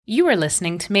You are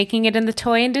listening to Making It in the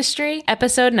Toy Industry,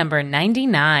 episode number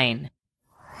 99.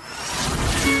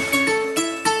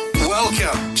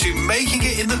 Welcome to Making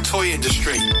It in the Toy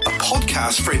Industry, a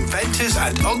podcast for inventors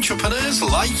and entrepreneurs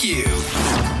like you.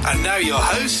 And now your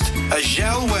host,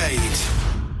 Azhelle Wade.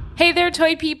 Hey there,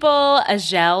 toy people.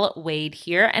 Azhelle Wade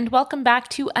here, and welcome back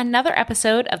to another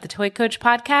episode of the Toy Coach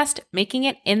podcast, Making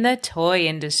It in the Toy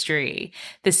Industry.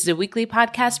 This is a weekly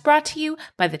podcast brought to you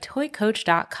by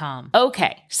thetoycoach.com.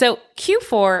 Okay, so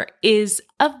Q4 is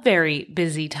a very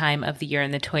busy time of the year in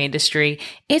the toy industry.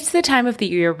 It's the time of the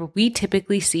year where we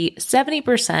typically see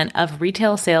 70% of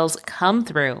retail sales come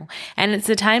through, and it's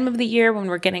the time of the year when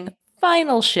we're getting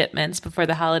final shipments before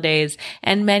the holidays,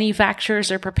 and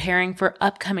manufacturers are preparing for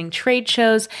upcoming trade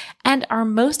shows and are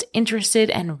most interested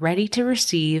and ready to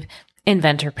receive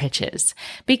inventor pitches.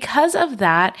 Because of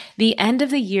that, the end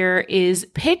of the year is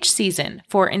pitch season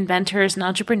for inventors and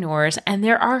entrepreneurs, and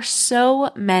there are so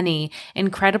many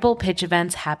incredible pitch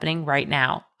events happening right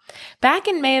now. Back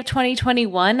in May of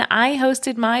 2021, I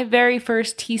hosted my very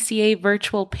first TCA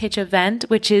virtual pitch event,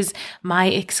 which is my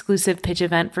exclusive pitch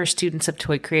event for students of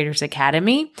Toy Creators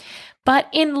Academy. But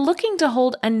in looking to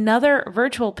hold another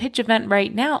virtual pitch event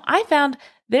right now, I found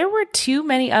there were too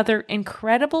many other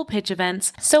incredible pitch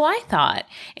events, so I thought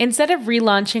instead of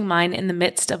relaunching mine in the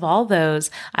midst of all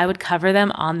those, I would cover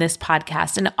them on this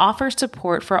podcast and offer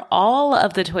support for all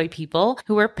of the toy people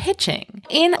who are pitching.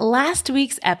 In last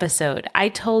week's episode, I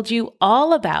told you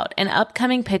all about an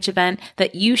upcoming pitch event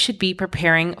that you should be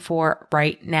preparing for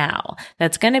right now.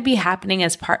 That's going to be happening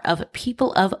as part of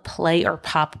People of Play or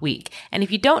Pop Week. And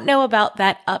if you don't know about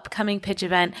that upcoming pitch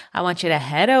event, I want you to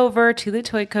head over to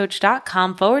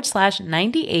thetoycoach.com/98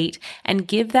 and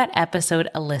give that episode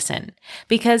a listen.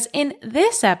 Because in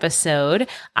this episode,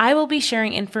 I will be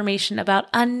sharing information about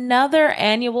another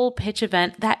annual pitch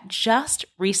event that just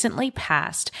recently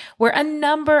passed, where a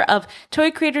number of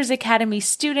Toy Creators Academy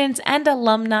students and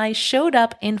alumni showed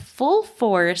up in full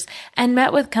force and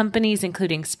met with companies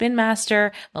including Spin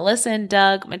Master, Melissa &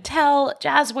 Doug, Mattel,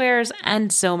 Jazzwares,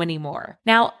 and so many more.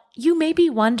 Now, you may be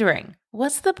wondering,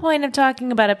 what's the point of talking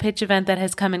about a pitch event that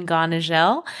has come and gone,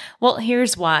 Azhelle? Well,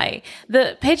 here's why.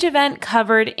 The pitch event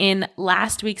covered in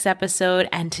last week's episode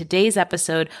and today's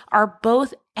episode are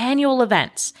both annual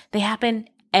events. They happen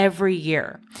every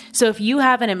year. So if you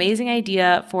have an amazing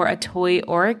idea for a toy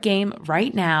or a game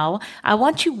right now, I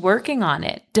want you working on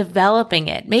it, developing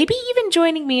it, maybe even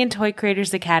joining me in Toy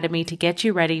Creators Academy to get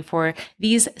you ready for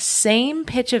these same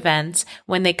pitch events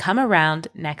when they come around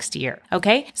next year.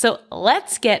 Okay, so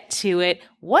let's get to it.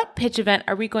 What pitch event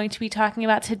are we going to be talking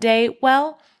about today?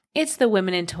 Well, it's the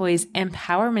Women in Toys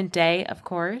Empowerment Day, of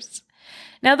course.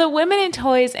 Now, the Women in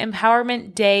Toys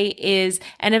Empowerment Day is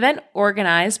an event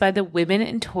organized by the Women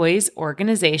in Toys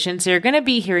organization. So you're going to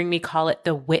be hearing me call it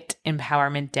the WIT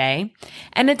Empowerment Day.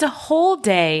 And it's a whole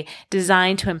day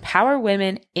designed to empower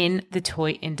women in the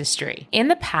toy industry. In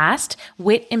the past,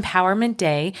 WIT Empowerment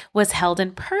Day was held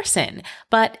in person,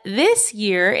 but this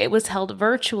year it was held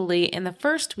virtually in the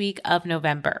first week of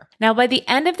November. Now, by the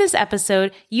end of this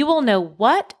episode, you will know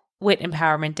what WIT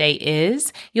Empowerment Day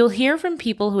is. You'll hear from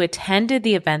people who attended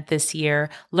the event this year,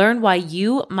 learn why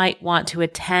you might want to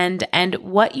attend, and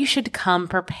what you should come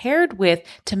prepared with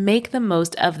to make the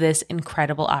most of this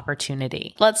incredible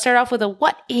opportunity. Let's start off with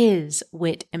what is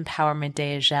WIT Empowerment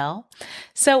Day, Azhelle?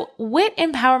 So WIT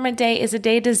Empowerment Day is a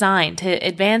day designed to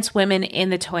advance women in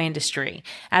the toy industry.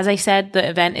 As I said, the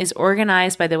event is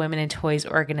organized by the Women in Toys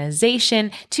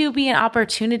organization to be an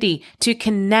opportunity to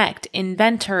connect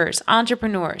inventors,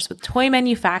 entrepreneurs, with toy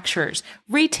manufacturers,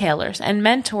 retailers, and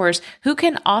mentors who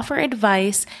can offer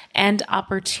advice and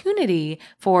opportunity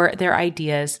for their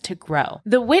ideas to grow.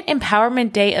 The WIT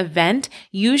Empowerment Day event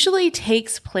usually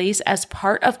takes place as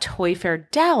part of Toy Fair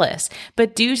Dallas,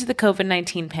 but due to the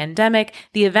COVID-19 pandemic,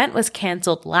 the event was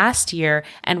canceled last year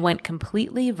and went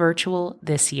completely virtual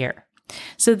this year.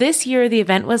 So this year, the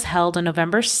event was held on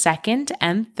November 2nd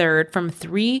and 3rd from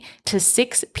 3 to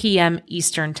 6 p.m.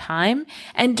 Eastern Time.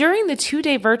 And during the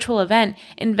 2-day virtual event,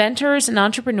 inventors and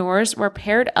entrepreneurs were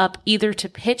paired up either to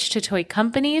pitch to toy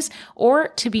companies or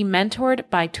to be mentored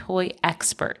by toy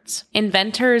experts.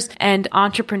 Inventors and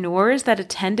entrepreneurs that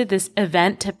attended this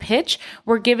event to pitch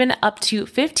were given up to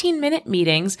 15-minute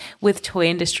meetings with toy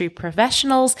industry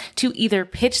professionals to either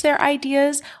pitch their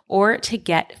ideas or to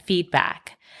get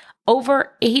feedback.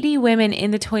 Over 80 women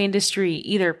in the toy industry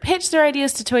either pitched their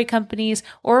ideas to toy companies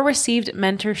or received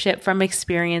mentorship from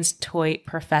experienced toy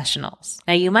professionals.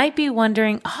 Now, you might be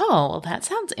wondering, oh, that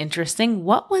sounds interesting.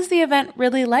 What was the event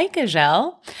really like,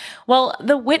 Ajel? Well,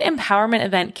 the WIT Empowerment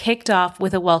event kicked off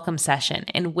with a welcome session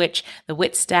in which the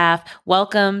WIT staff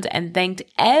welcomed and thanked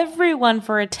everyone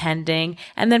for attending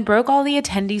and then broke all the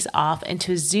attendees off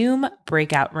into Zoom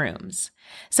breakout rooms.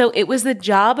 So it was the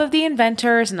job of the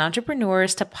inventors and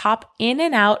entrepreneurs to pop in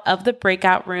and out of the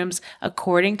breakout rooms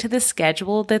according to the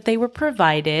schedule that they were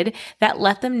provided that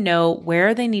let them know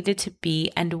where they needed to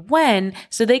be and when,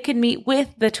 so they could meet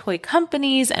with the toy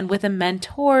companies and with the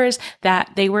mentors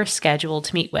that they were scheduled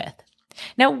to meet with.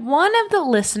 Now, one of the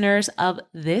listeners of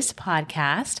this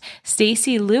podcast,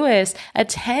 Stacy Lewis,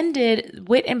 attended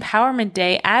WIT Empowerment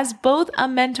Day as both a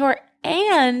mentor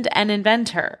and an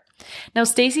inventor. Now,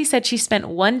 Stacy said she spent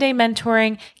one day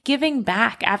mentoring, giving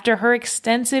back after her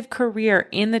extensive career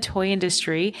in the toy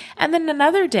industry, and then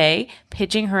another day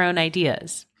pitching her own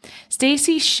ideas.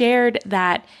 Stacy shared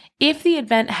that if the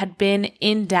event had been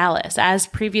in Dallas, as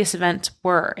previous events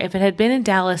were, if it had been in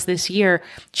Dallas this year,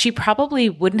 she probably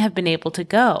wouldn't have been able to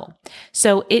go.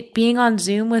 So it being on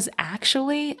Zoom was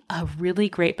actually a really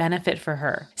great benefit for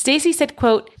her. Stacy said,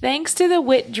 quote, "Thanks to the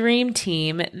WIT Dream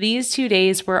Team, these 2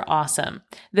 days were awesome.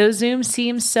 Though Zoom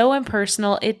seems so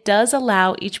impersonal, it does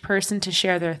allow each person to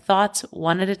share their thoughts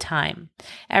one at a time.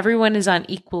 Everyone is on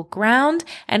equal ground,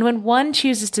 and when one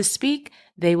chooses to speak,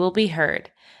 they will be heard.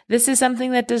 This is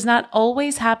something that does not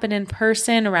always happen in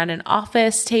person around an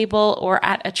office table or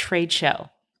at a trade show."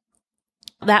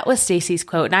 That was Stacy's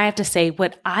quote. And I have to say,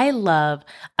 what I love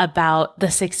about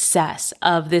the success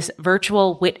of this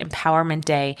virtual WIT Empowerment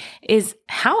Day is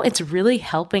how it's really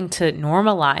helping to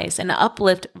normalize and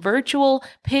uplift virtual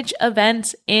pitch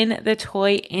events in the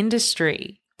toy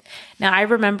industry. Now, I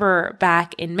remember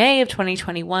back in May of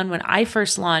 2021, when I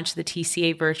first launched the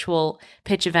TCA virtual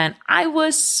pitch event, I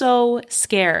was so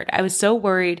scared. I was so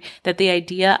worried that the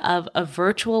idea of a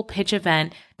virtual pitch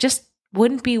event just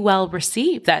wouldn't be well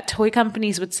received, that toy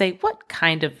companies would say, what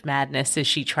kind of madness is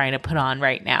she trying to put on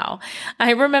right now?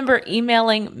 I remember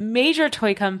emailing major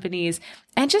toy companies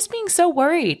and just being so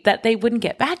worried that they wouldn't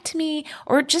get back to me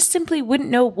or just simply wouldn't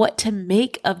know what to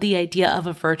make of the idea of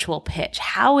a virtual pitch.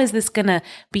 How is this going to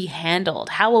be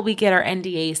handled? How will we get our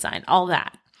NDA signed? All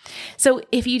that. So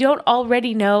if you don't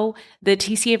already know, the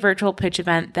TCA virtual pitch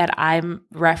event that I'm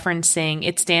referencing,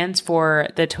 it stands for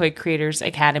the Toy Creators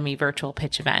Academy virtual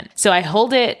pitch event. So I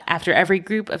hold it after every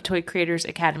group of Toy Creators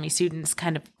Academy students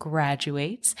kind of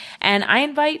graduates, and I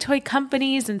invite toy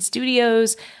companies and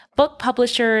studios, book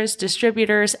publishers,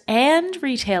 distributors, and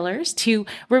retailers to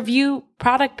review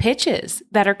product pitches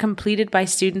that are completed by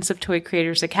students of Toy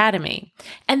Creators Academy.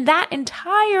 And that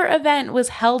entire event was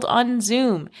held on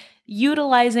Zoom,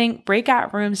 utilizing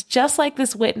breakout rooms just like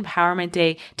this WIT Empowerment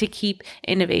Day to keep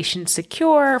innovation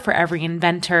secure for every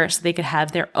inventor so they could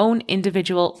have their own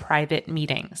individual private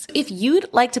meetings. If you'd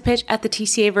like to pitch at the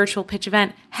TCA virtual pitch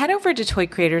event, head over to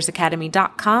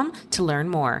toycreatorsacademy.com to learn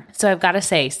more. So I've got to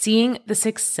say, seeing the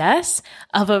success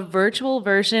of a virtual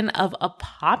version of a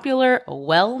popular,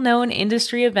 well-known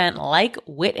industry event like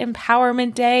WIT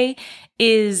Empowerment Day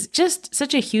is just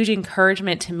such a huge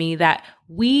encouragement to me that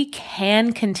we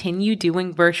can continue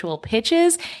doing virtual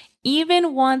pitches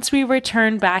even once we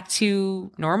return back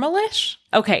to normal-ish.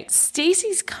 Okay,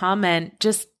 Stacy's comment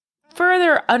just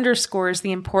further underscores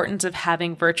the importance of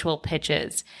having virtual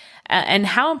pitches and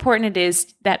how important it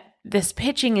is that this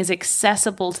pitching is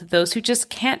accessible to those who just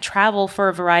can't travel for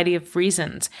a variety of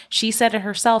reasons. She said it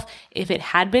herself, if it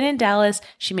had been in Dallas,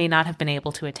 she may not have been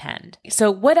able to attend.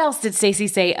 So what else did Stacy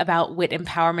say about WIT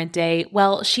Empowerment Day?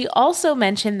 Well, she also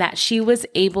mentioned that she was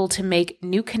able to make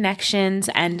new connections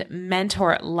and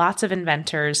mentor lots of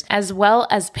inventors, as well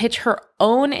as pitch her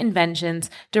own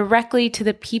inventions directly to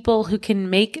the people who can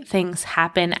make things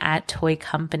happen at toy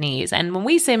companies. And when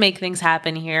we say make things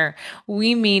happen here,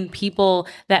 we mean people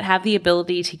that have the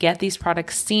ability to get these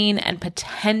products seen and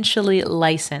potentially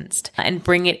licensed and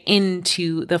bring it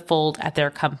into the fold at their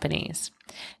companies.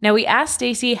 Now, we asked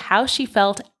Stacy how she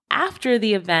felt after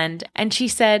the event, and she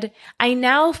said, "I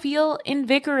now feel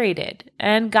invigorated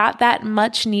and got that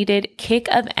much needed kick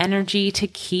of energy to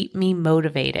keep me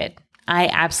motivated." I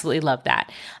absolutely love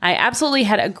that. I absolutely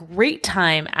had a great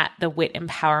time at the WIT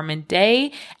Empowerment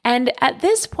Day. And at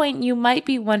this point, you might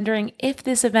be wondering if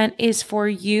this event is for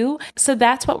you. So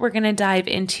that's what we're going to dive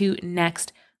into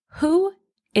next. Who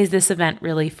is this event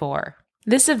really for?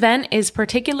 This event is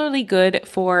particularly good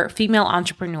for female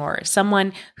entrepreneurs,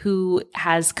 someone who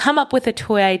has come up with a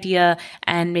toy idea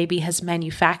and maybe has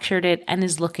manufactured it and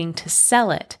is looking to sell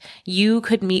it. You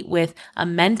could meet with a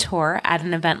mentor at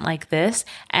an event like this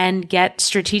and get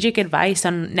strategic advice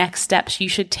on next steps you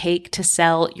should take to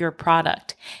sell your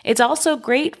product. It's also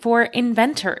great for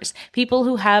inventors, people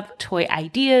who have toy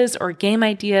ideas or game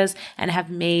ideas and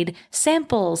have made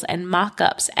samples and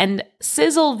mock-ups and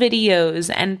sizzle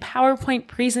videos and PowerPoint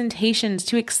presentations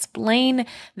to explain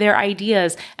their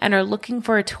ideas and are looking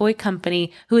for a toy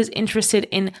company who is interested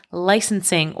in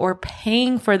licensing or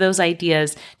paying for those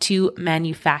ideas to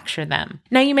manufacture them.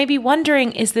 Now, you may be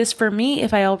wondering, is this for me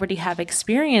if I already have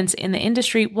experience in the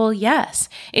industry? Well, yes.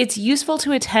 It's useful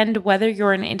to attend whether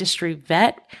you're an industry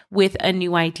vet with a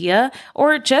new idea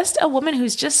or just a woman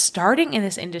who's just starting in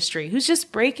this industry, who's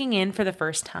just breaking in for the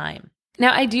first time.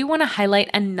 Now, I do want to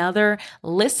highlight another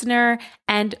listener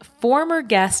and former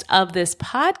guest of this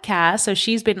podcast. So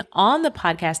she's been on the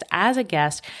podcast as a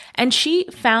guest, and she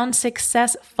found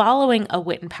success following a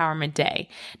WIT Empowerment Day.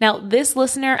 Now, this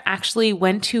listener actually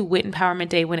went to WIT Empowerment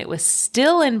Day when it was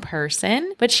still in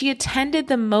person, but she attended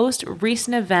the most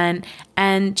recent event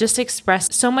and just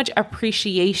expressed so much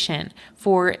appreciation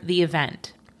for the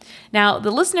event. Now,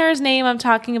 the listener's name I'm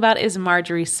talking about is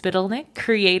Marjorie Spitalnik,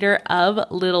 creator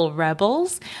of Little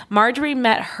Rebels. Marjorie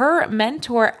met her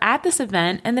mentor at this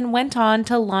event and then went on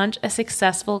to launch a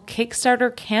successful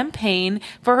Kickstarter campaign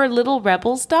for her Little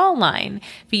Rebels doll line,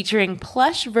 featuring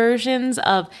plush versions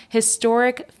of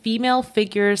historic female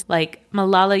figures like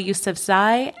Malala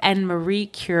Yousafzai and Marie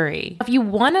Curie. If you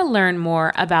want to learn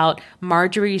more about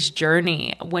Marjorie's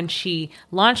journey when she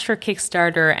launched her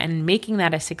Kickstarter and making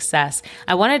that a success,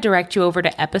 I want to direct you over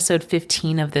to episode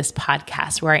 15 of this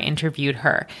podcast where I interviewed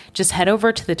her. Just head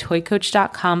over to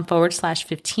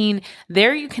thetoycoach.com/15.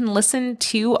 There you can listen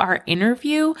to our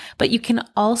interview, but you can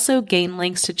also gain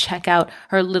links to check out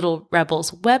her Little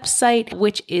Rebels website,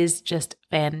 which is just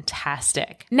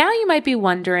fantastic. Now you might be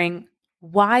wondering,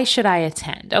 why should I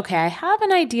attend? Okay, I have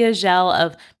an idea, Zhelle,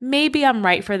 of maybe I'm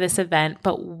right for this event,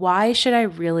 but why should I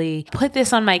really put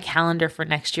this on my calendar for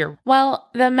next year?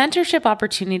 Well, the mentorship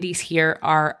opportunities here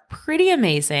are pretty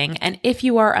amazing. And if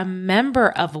you are a member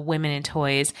of Women in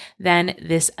Toys, then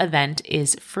this event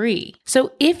is free.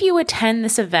 So if you attend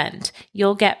this event,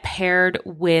 you'll get paired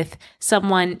with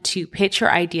someone to pitch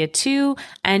your idea to,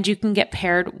 and you can get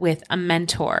paired with a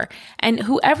mentor. And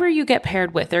whoever you get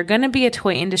paired with, they're going to be a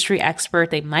toy industry expert.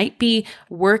 They might be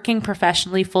working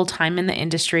professionally full-time in the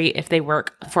industry if they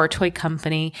work for a toy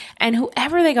company. And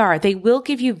whoever they are, they will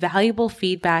give you valuable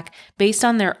feedback based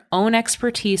on their own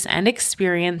expertise and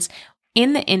experience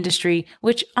in the industry,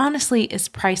 which honestly is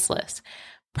priceless.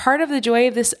 Part of the joy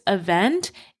of this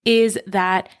event is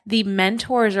that the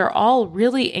mentors are all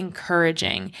really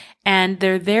encouraging and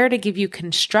they're there to give you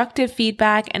constructive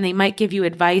feedback, and they might give you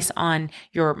advice on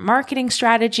your marketing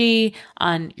strategy,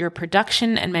 on your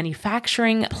production and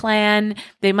manufacturing plan.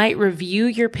 They might review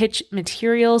your pitch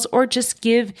materials or just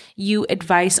give you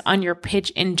advice on your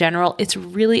pitch in general. It's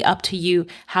really up to you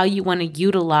how you want to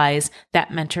utilize that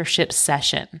mentorship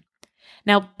session.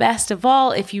 Now, best of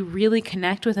all, if you really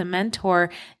connect with a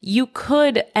mentor, you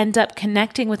could end up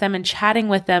connecting with them and chatting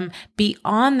with them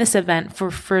beyond this event for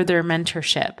further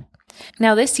mentorship.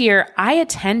 Now, this year, I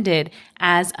attended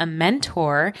as a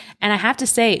mentor, and I have to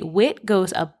say, WIT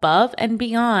goes above and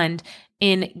beyond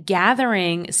in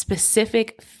gathering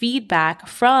specific feedback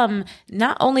from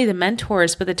not only the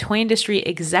mentors, but the toy industry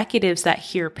executives that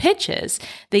hear pitches.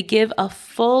 They give a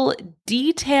full,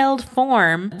 detailed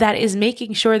form that is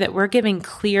making sure that we're giving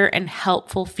clear and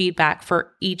helpful feedback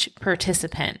for each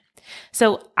participant.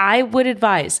 So I would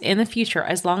advise in the future,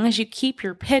 as long as you keep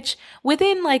your pitch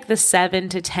within like the 7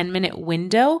 to 10 minute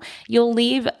window, you'll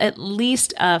leave at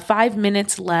least 5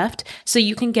 minutes left so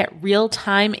you can get real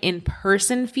time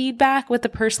in-person feedback with the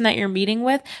person that you're meeting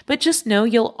with. But just know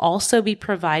you'll also be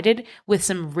provided with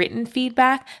some written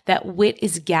feedback that WIT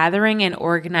is gathering and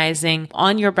organizing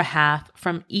on your behalf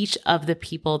from each of the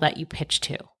people that you pitch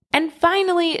to. And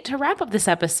finally, to wrap up this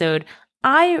episode,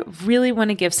 I really want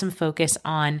to give some focus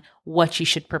on what you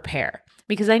should prepare,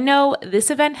 because I know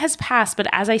this event has passed, but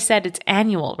as I said, it's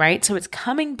annual, right? So it's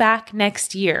coming back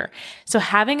next year. So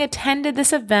having attended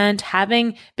this event,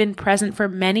 having been present for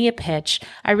many a pitch,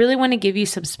 I really want to give you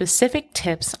some specific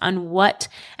tips on what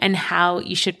and how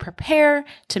you should prepare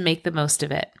to make the most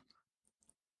of it.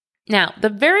 Now, the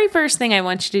very first thing I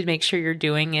want you to make sure you're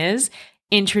doing is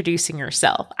introducing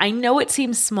yourself. I know it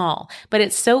seems small, but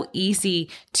it's so easy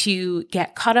to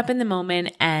get caught up in the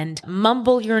moment and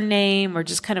mumble your name or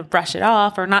just kind of brush it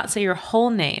off or not say your whole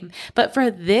name. But for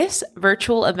this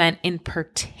virtual event in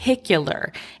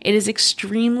particular, it is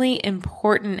extremely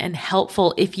important and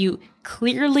helpful if you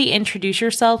clearly introduce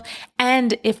yourself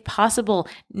and, if possible,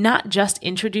 not just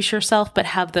introduce yourself, but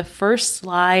have the first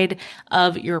slide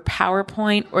of your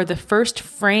PowerPoint or the first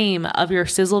frame of your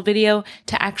sizzle video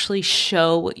to actually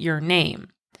show your name.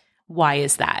 Why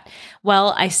is that?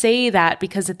 Well, I say that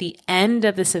because at the end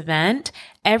of this event,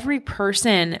 every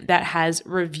person that has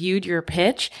reviewed your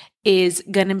pitch is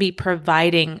going to be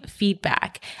providing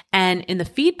feedback. And in the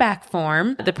feedback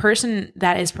form, the person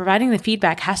that is providing the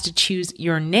feedback has to choose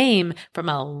your name from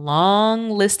a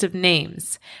long list of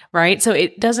names, right? So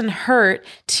it doesn't hurt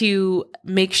to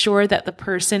make sure that the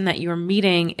person that you're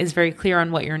meeting is very clear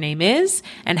on what your name is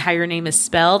and how your name is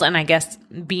spelled. And I guess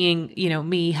being,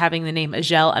 me having the name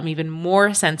Agelle, I'm even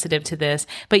more sensitive to this,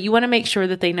 but you want to make sure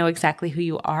that they know exactly who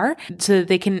you are so that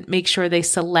they can make sure they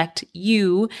select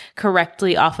you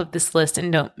correctly off of this list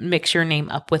and don't mix your name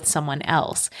up with someone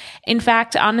else. In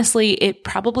fact, honestly, it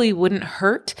probably wouldn't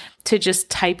hurt to just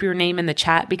type your name in the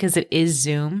chat because it is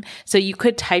Zoom. So you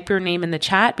could type your name in the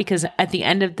chat because at the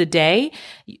end of the day,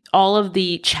 all of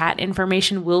the chat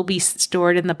information will be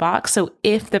stored in the box. So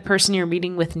if the person you're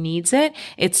meeting with needs it,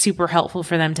 it's super helpful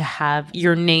for them to have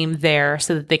your name there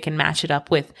so that they can match it up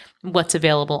with what's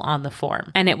available on the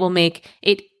form. And it will make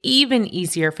it even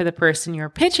easier for the person you're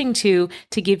pitching to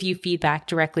give you feedback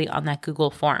directly on that Google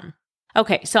form.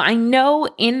 Okay, so I know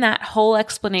in that whole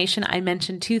explanation, I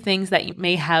mentioned two things that you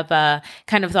may have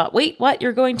kind of thought, wait, what?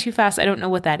 You're going too fast. I don't know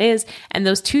what that is. And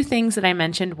those two things that I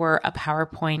mentioned were a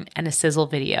PowerPoint and a sizzle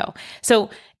video. So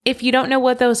if you don't know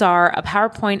what those are, a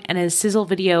PowerPoint and a sizzle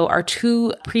video are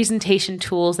two presentation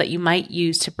tools that you might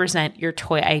use to present your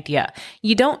toy idea.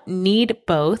 You don't need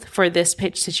both for this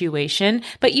pitch situation,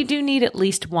 but you do need at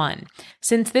least one.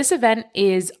 Since this event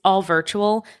is all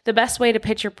virtual, the best way to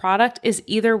pitch your product is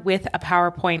either with a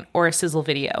PowerPoint or a sizzle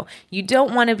video. You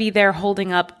don't want to be there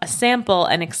holding up a sample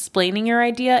and explaining your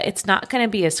idea. It's not going to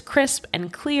be as crisp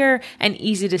and clear and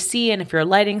easy to see. And if your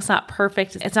lighting's not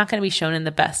perfect, it's not going to be shown in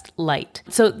the best light.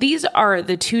 So these are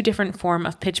the two different forms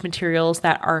of pitch materials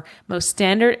that are most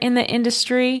standard in the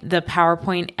industry, the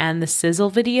PowerPoint and the sizzle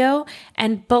video.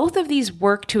 And both of these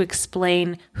work to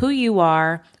explain who you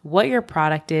are, what your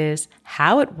product is,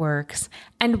 how it works,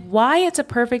 and why it's a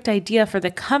perfect idea for the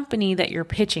company that you're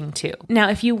pitching to. Now,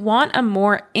 if you want a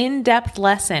more in-depth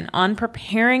lesson on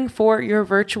preparing for your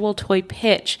virtual toy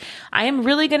pitch, I am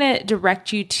really going to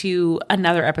direct you to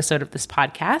another episode of this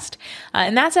podcast,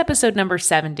 and that's episode number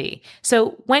 70.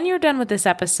 So when you're done with this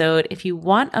episode, if you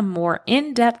want a more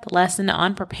in-depth lesson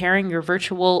on preparing your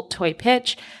virtual toy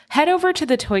pitch, head over to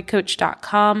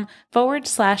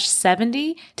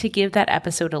thetoycoach.com/70 to give that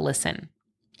episode a listen.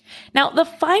 Now, the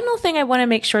final thing I want to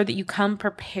make sure that you come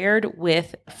prepared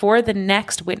with for the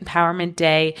next WIT Empowerment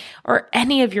Day or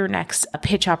any of your next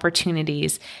pitch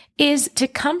opportunities is to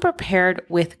come prepared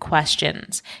with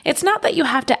questions. It's not that you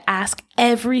have to ask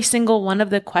every single one of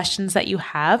the questions that you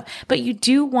have, but you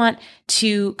do want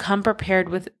to come prepared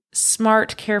with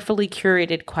smart, carefully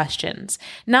curated questions,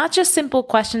 not just simple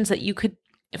questions that you could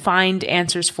find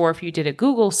answers for if you did a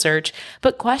Google search,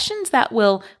 but questions that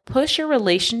will push your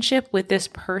relationship with this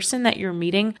person that you're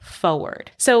meeting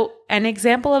forward. So an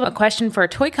example of a question for a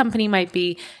toy company might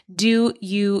be, do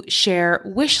you share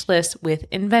wish lists with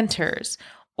inventors?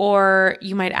 Or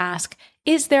you might ask,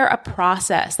 is there a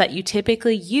process that you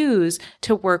typically use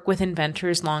to work with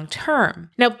inventors long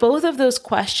term? Now, both of those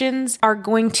questions are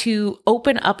going to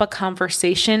open up a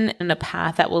conversation and a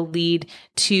path that will lead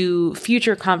to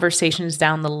future conversations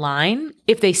down the line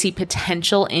if they see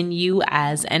potential in you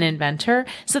as an inventor.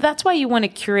 So that's why you want to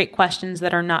curate questions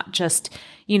that are not just,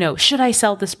 should I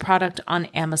sell this product on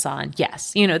Amazon?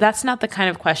 Yes. That's not the kind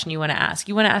of question you want to ask.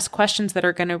 You want to ask questions that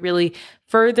are going to really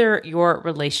further your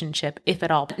relationship, if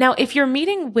at all. Now, if you're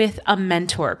meeting with a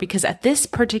mentor, because at this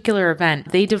particular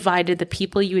event, they divided the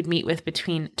people you would meet with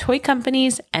between toy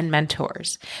companies and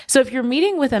mentors. So if you're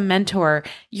meeting with a mentor,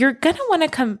 you're going to want to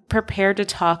come prepared to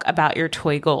talk about your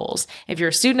toy goals. If you're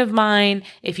a student of mine,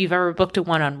 if you've ever booked a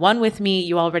one-on-one with me,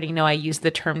 you already know I use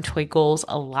the term toy goals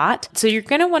a lot. So you're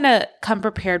going to want to come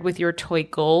prepared with your toy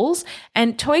goals.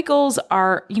 And toy goals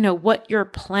are, what your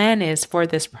plan is for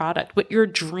this product, what your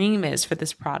dream is for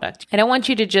this product. I don't want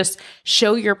you to just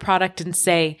show your product and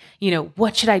say,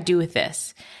 what should I do with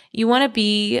this? You want to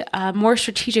be more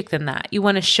strategic than that. You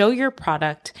want to show your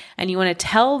product and you want to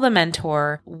tell the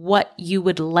mentor what you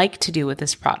would like to do with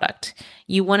this product.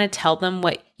 You want to tell them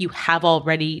what you have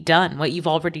already done, what you've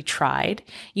already tried.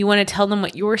 You want to tell them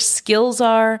what your skills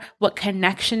are, what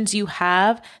connections you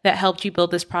have that helped you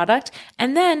build this product.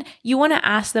 And then you want to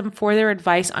ask them for their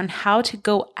advice on how to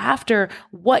go after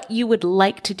what you would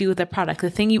like to do with the product, the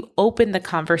thing you opened the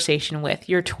conversation with,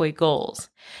 your toy goals.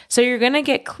 So you're going to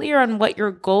get clear on what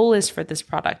your goal is for this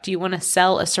product. Do you want to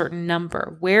sell a certain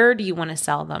number? Where do you want to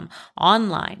sell them?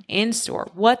 Online, in store,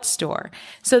 what store?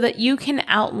 So that you can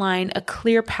outline a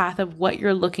clear path of what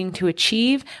you're looking to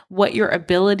achieve, what your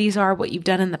abilities are, what you've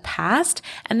done in the past,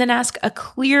 and then ask a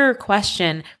clear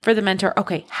question for the mentor.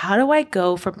 Okay, how do I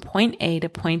go from point A to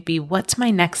point B? What's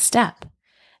my next step?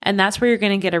 And that's where you're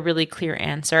going to get a really clear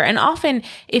answer. And often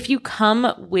if you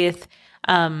come with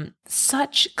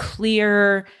such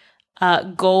clear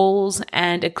goals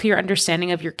and a clear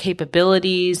understanding of your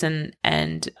capabilities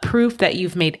and proof that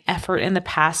you've made effort in the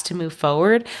past to move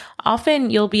forward,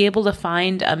 often you'll be able to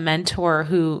find a mentor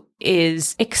who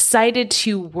is excited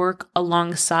to work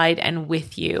alongside and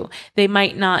with you. They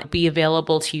might not be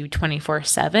available to you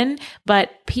 24/7,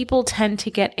 but people tend to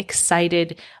get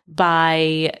excited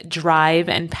by drive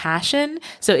and passion.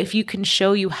 So if you can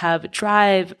show you have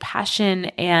drive, passion,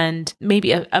 and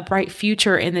maybe a bright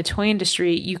future in the toy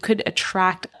industry, you could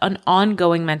attract an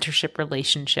ongoing mentorship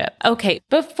relationship. Okay,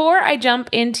 before I jump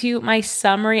into my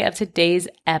summary of today's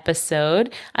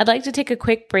episode, I'd like to take a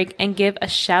quick break and give a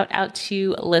shout out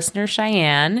to listener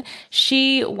Cheyenne.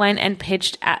 She went and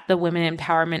pitched at the Women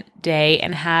Empowerment Day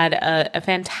and had a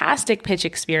fantastic pitch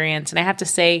experience. And I have to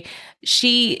say,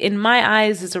 she, in my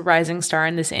eyes, is a rising star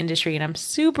in this industry. And I'm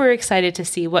super excited to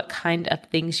see what kind of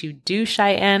things you do,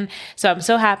 Cheyenne. So I'm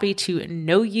so happy to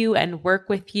know you and work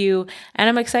with you. And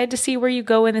I'm excited to see where you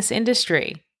go in this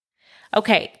industry.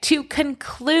 Okay, to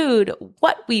conclude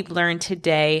what we've learned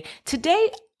today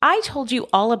I told you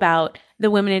all about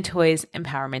the Women in Toys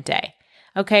Empowerment Day.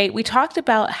 Okay, we talked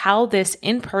about how this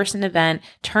in-person event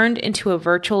turned into a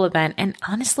virtual event, and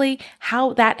honestly,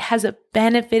 how that has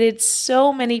benefited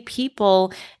so many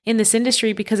people in this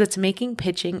industry because it's making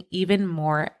pitching even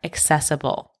more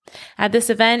accessible. At this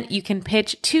event, you can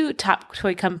pitch to top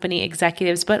toy company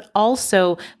executives, but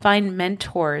also find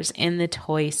mentors in the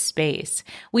toy space.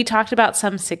 We talked about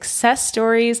some success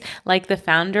stories like the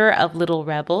founder of Little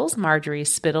Rebels, Marjorie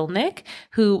Spittleneck,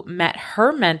 who met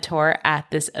her mentor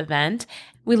at this event.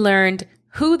 We learned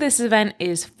who this event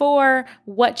is for,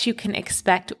 what you can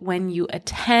expect when you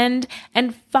attend,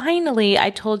 and finally, I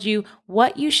told you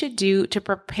what you should do to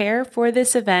prepare for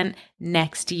this event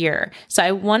next year. So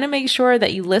I want to make sure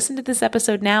that you listen to this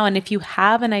episode now, and if you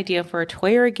have an idea for a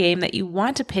toy or a game that you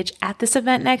want to pitch at this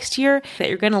event next year, that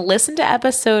you're going to listen to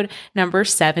episode number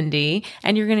 70,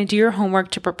 and you're going to do your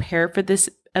homework to prepare for this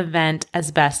event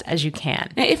as best as you can.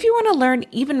 Now, if you want to learn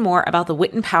even more about the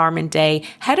WIT Empowerment Day,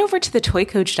 head over to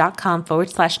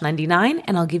thetoycoach.com/99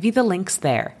 and I'll give you the links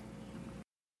there.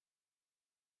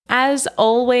 As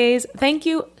always, thank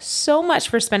you so much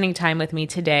for spending time with me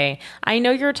today. I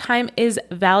know your time is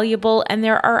valuable and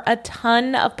there are a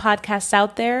ton of podcasts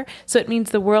out there, so it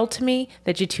means the world to me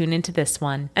that you tune into this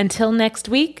one. Until next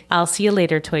week, I'll see you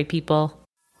later, toy people.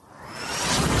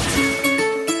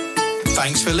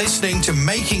 Thanks for listening to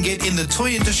Making It in the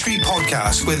Toy Industry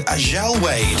podcast with Ajel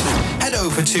Wade. Head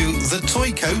over to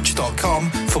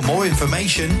thetoycoach.com for more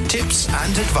information, tips,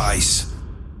 and advice.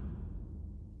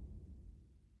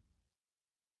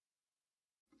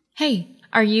 Hey,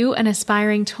 are you an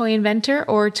aspiring toy inventor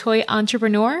or toy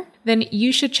entrepreneur? Then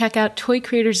you should check out Toy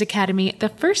Creators Academy, the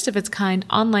first of its kind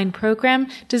online program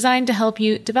designed to help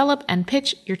you develop and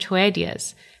pitch your toy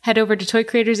ideas. Head over to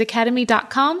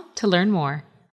toycreatorsacademy.com to learn more.